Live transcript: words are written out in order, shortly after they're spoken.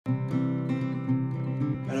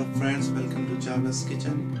friends, welcome to Chawla's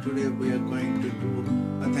kitchen. Today we are going to do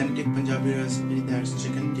authentic Punjabi recipe, that's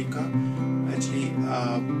chicken tikka. Actually,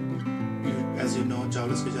 as you know,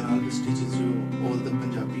 Chawla's kitchen always teaches you all the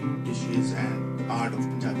Punjabi dishes and the art of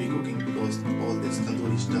Punjabi cooking, because all this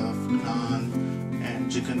tandoori stuff, naan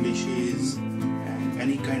and chicken dishes and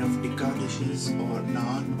any kind of tikka dishes or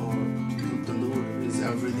naan or tandoor is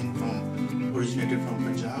everything originated from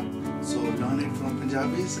Punjab. So learn it from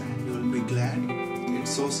Punjabis and you will be glad.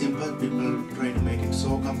 It's so simple. People try to make it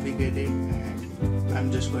so complicated, and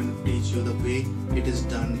I'm just going to teach you the way it is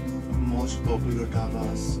done most popular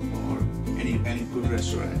dhabas or any good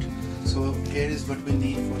restaurant. So here is what we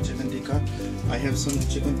need for chicken tikka. I have some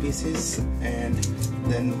chicken pieces, and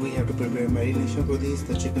then we have to prepare marination for these.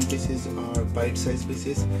 The chicken pieces are bite-sized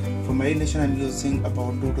pieces. For marination, I'm using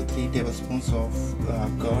about 2 to 3 tablespoons of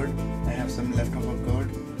curd. I have some leftover curd.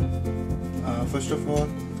 First of all,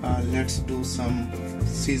 let's do some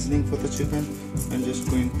seasoning for the chicken. I'm just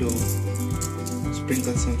going to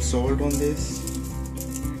sprinkle some salt on this,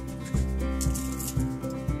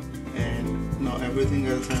 and now everything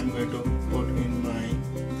else I'm going to put in my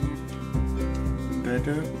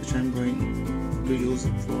batter, which I'm going to use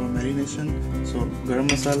for marination. So garam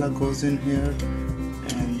masala goes in here,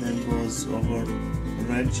 and then goes our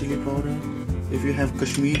red chili powder. If you have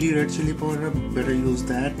Kashmiri red chili powder, better use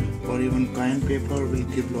that, or even cayenne pepper will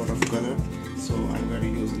give a lot of color. So I'm going to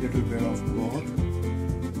use a little bit of both.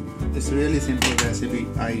 It's a really simple recipe.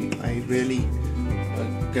 I really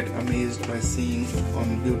get amazed by seeing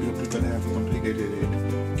on YouTube people have complicated it.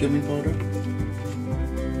 Cumin powder.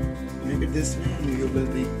 Make it this way and you will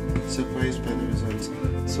be surprised by the results.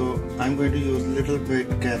 So I'm going to use a little bit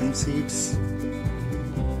carom seeds.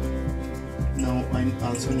 Now I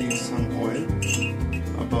also need some oil,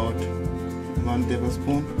 about 1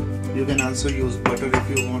 tablespoon. You can also use butter if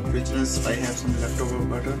you want richness. I have some leftover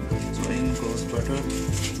butter, so in goes butter.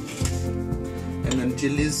 And then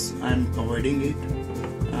chilies, I'm avoiding it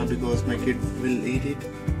because my kid will eat it.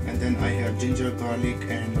 And then I have ginger, garlic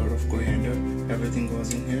and a lot of coriander. Everything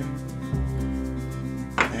goes in here.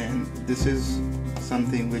 And this is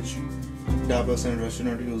something which dhabas and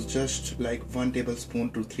restaurant use, just like 1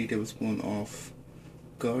 tablespoon to 3 tablespoons of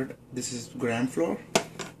curd. This is gram flour.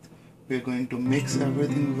 We are going to mix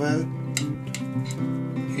everything well.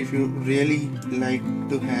 If you really like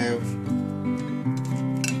to have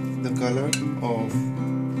the color of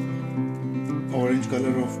orange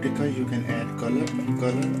color of tikka, you can add color.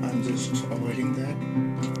 I'm just avoiding that.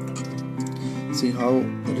 See how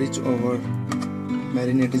rich our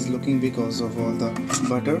marinade is looking because of all the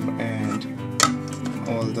butter and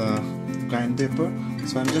all the cayenne pepper.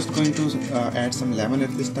 So I'm just going to add some lemon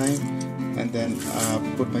at this time, and then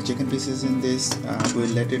put my chicken pieces in this. We'll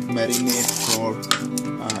let it marinate for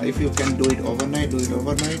if you can do it overnight, do it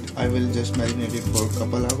overnight. I will just marinate it for a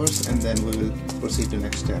couple hours, and then we will proceed to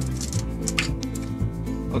next step.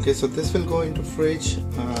 Okay, so this will go into fridge.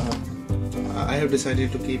 I have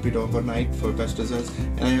decided to keep it overnight for best results,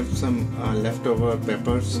 and I have some leftover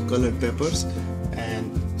peppers, colored peppers, and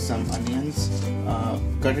some onions.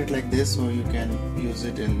 Cut it like this so you can use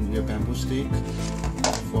it in your bamboo stick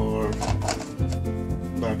for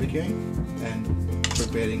barbecuing and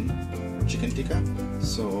preparing chicken tikka.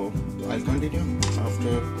 So I'll continue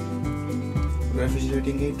after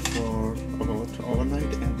refrigerating it for about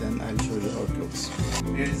overnight, and then I'll show you how it looks.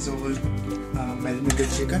 Here is our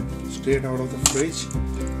marinated chicken straight out of the fridge.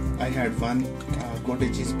 I had one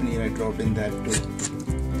cottage cheese paneer I dropped in that too.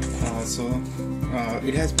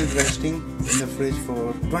 It has been resting in the fridge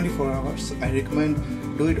for 24 hours. I recommend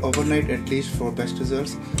do it overnight at least for best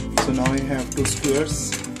results. So now I have 2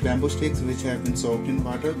 skewers, bamboo sticks, which have been soaked in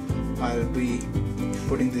water. I'll be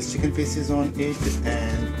putting these chicken pieces on it,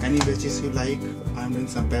 and any veggies you like. I'm doing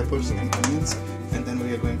some peppers and onions, and then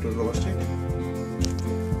we are going to roast it.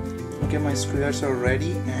 Okay, my skewers are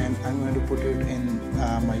ready, and I'm going to put it in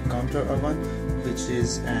my counter oven, which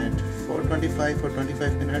is at 425 for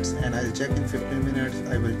 25 minutes, and I'll check in 15 minutes.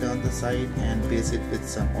 I will turn the side and base it with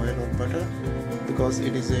some oil or butter, because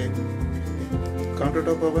it is a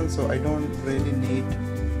countertop oven, so I don't really need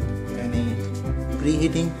any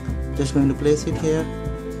preheating. Just going to place it here.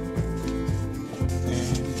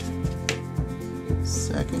 And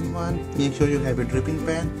second one, make sure you have a dripping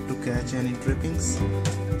pan to catch any drippings.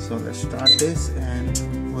 So let's start this, and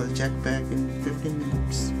we'll check back in 15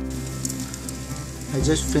 minutes. I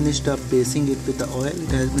just finished up basting it with the oil.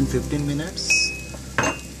 It has been 15 minutes.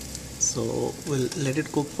 So we'll let it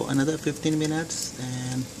cook for another 15 minutes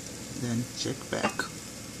and then check back.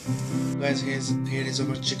 Guys, here is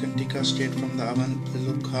our chicken tikka straight from the oven.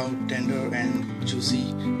 Look how tender and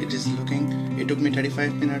juicy it is looking. It took me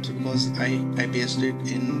 35 minutes because I basted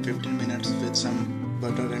it in 15 minutes with some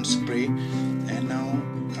butter and spray. And now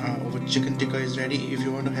our chicken tikka is ready. If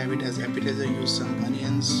you want to have it as appetizer, use some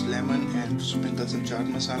onions, lemon and sprinkle some chaat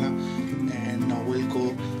masala. And now we'll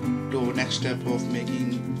go to our next step of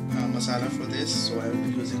making masala for this. So I will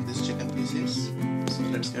be using these chicken pieces. So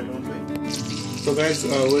let's get on to it. So guys,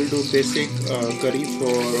 we'll do basic curry for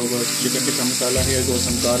our chicken tikka masala. Here goes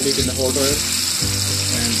some garlic in the hot oil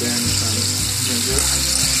and then some ginger.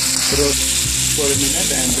 Roast for a minute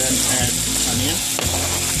and then add onion.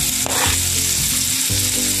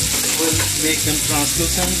 We'll make them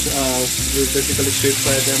translucent. We'll basically stir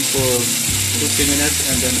fry them for 2-3 minutes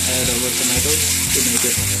and then add our tomatoes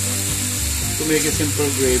to make a simple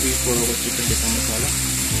gravy for our chicken tikka masala.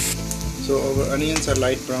 So our onions are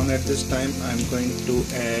light brown at this time. I'm going to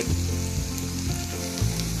add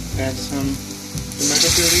some tomato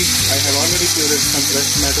puree. I have already pureed some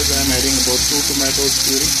fresh tomatoes. I'm adding about 2 tomatoes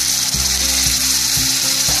puree.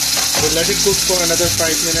 We'll let it cook for another 5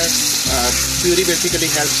 minutes. Puree basically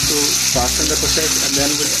helps to fasten the process, and then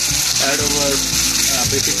we'll add our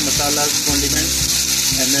basic masala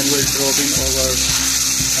condiments, and then we'll drop in our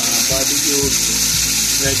barbecued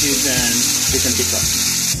veggies and chicken tikka.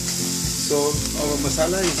 So our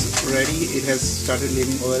masala is ready. It has started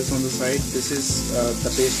leaving oils on the side. This is the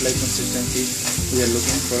paste-like consistency we are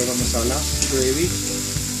looking for our masala gravy.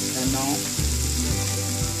 And now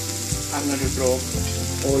I'm going to drop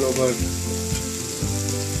all our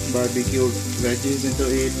barbecued veggies into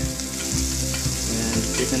it, and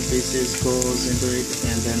chicken pieces goes into it,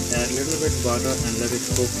 and then add a little bit butter and let it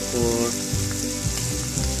cook for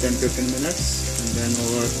 10-15 minutes. And then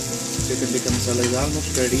our chicken tikka masala is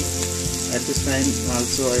almost ready. At this time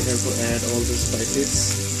also I have to add all the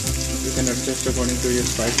spices. You can adjust according to your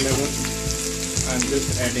spice level. I'm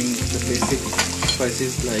just adding the basic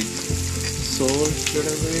spices like salt,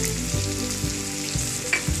 little bit,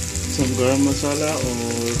 some garam masala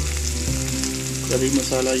or curry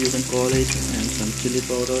masala you can call it, and some chili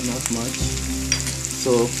powder, not much.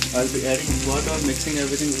 So I'll be adding water, mixing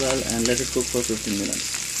everything well, and let it cook for 15 minutes.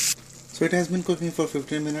 So it has been cooking for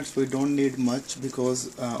 15 minutes. We don't need much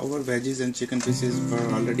because our veggies and chicken pieces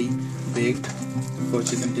were already baked for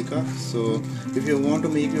chicken tikka. So if you want to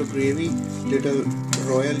make your gravy little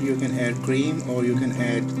royal, you can add cream, or you can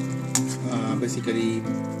add basically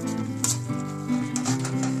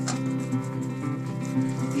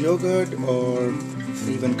yogurt or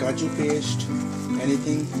even kaju paste,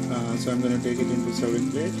 anything. So I'm going to take it into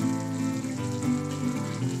serving plate.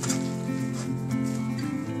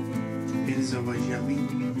 Here is our yummy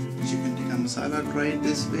chicken tikka masala. Try it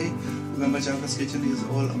this way. Remember, Chawla's Kitchen is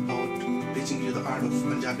all about teaching you the art of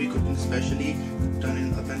Punjabi cooking, especially done in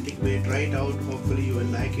an authentic way. Try it out. Hopefully you will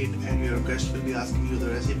like it, and your guest will be asking you the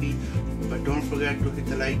recipe. But don't forget to hit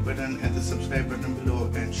the like button and the subscribe button below,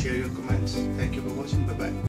 and share your comments. Thank you for watching. Bye bye.